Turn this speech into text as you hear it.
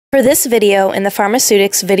For this video in the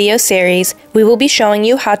Pharmaceutics video series, we will be showing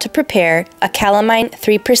you how to prepare a Calamine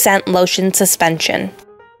 3% lotion suspension.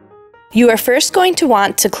 You are first going to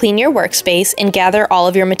want to clean your workspace and gather all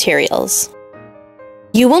of your materials.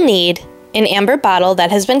 You will need an amber bottle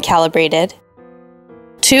that has been calibrated,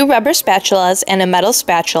 2 rubber spatulas and a metal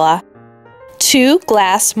spatula, 2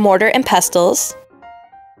 glass mortar and pestles,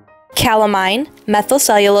 Calamine,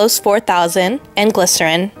 methylcellulose 4000, and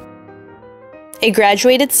glycerin, a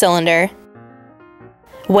graduated cylinder,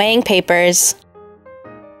 weighing papers,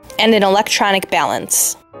 and an electronic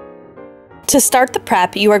balance. To start the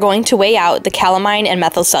prep, you are going to weigh out the calamine and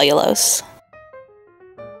methylcellulose.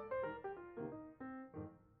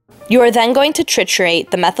 You are then going to triturate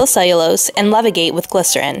the methylcellulose and levigate with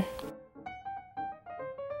glycerin.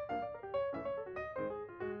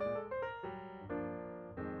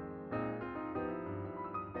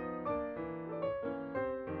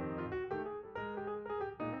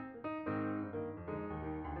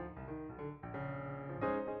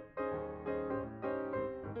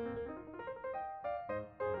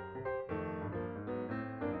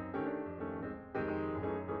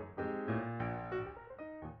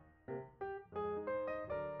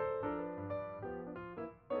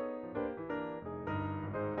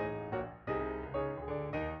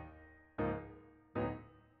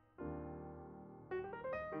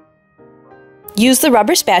 Use the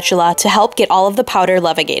rubber spatula to help get all of the powder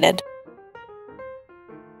levigated.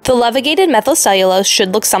 The levigated methylcellulose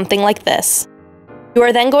should look something like this. You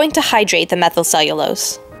are then going to hydrate the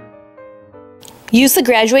methylcellulose. Use the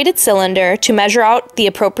graduated cylinder to measure out the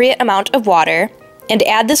appropriate amount of water and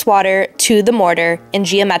add this water to the mortar in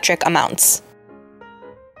geometric amounts.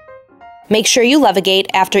 Make sure you levigate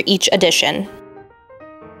after each addition.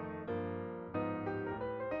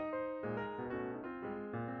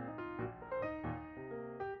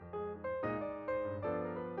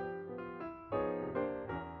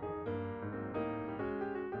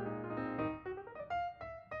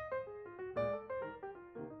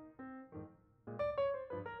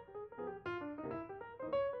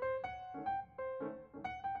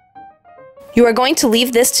 You are going to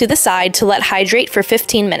leave this to the side to let hydrate for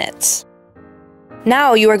 15 minutes.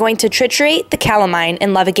 Now you are going to triturate the calamine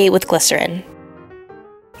and levigate with glycerin.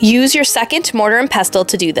 Use your second mortar and pestle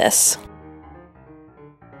to do this.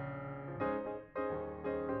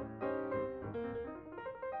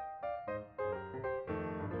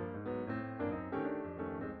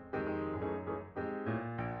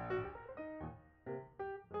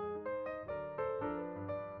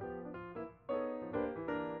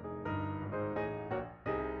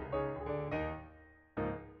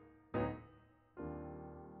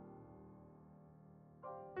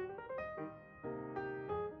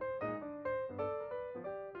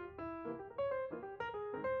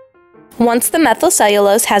 Once the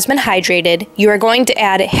methylcellulose has been hydrated, you are going to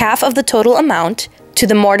add half of the total amount to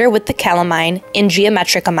the mortar with the calamine in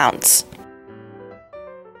geometric amounts.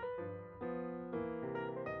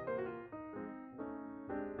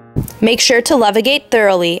 Make sure to levigate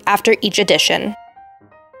thoroughly after each addition.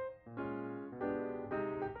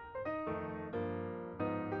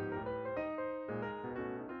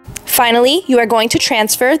 Finally, you are going to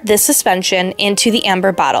transfer this suspension into the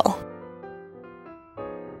amber bottle.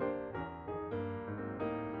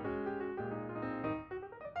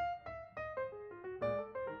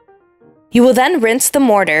 You will then rinse the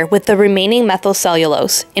mortar with the remaining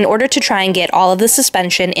methylcellulose in order to try and get all of the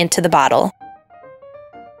suspension into the bottle.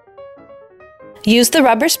 Use the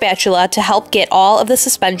rubber spatula to help get all of the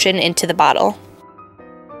suspension into the bottle.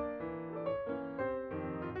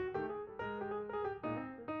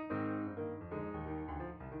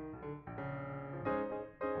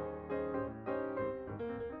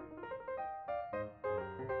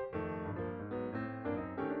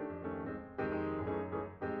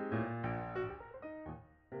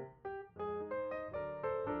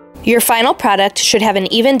 Your final product should have an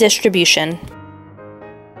even distribution.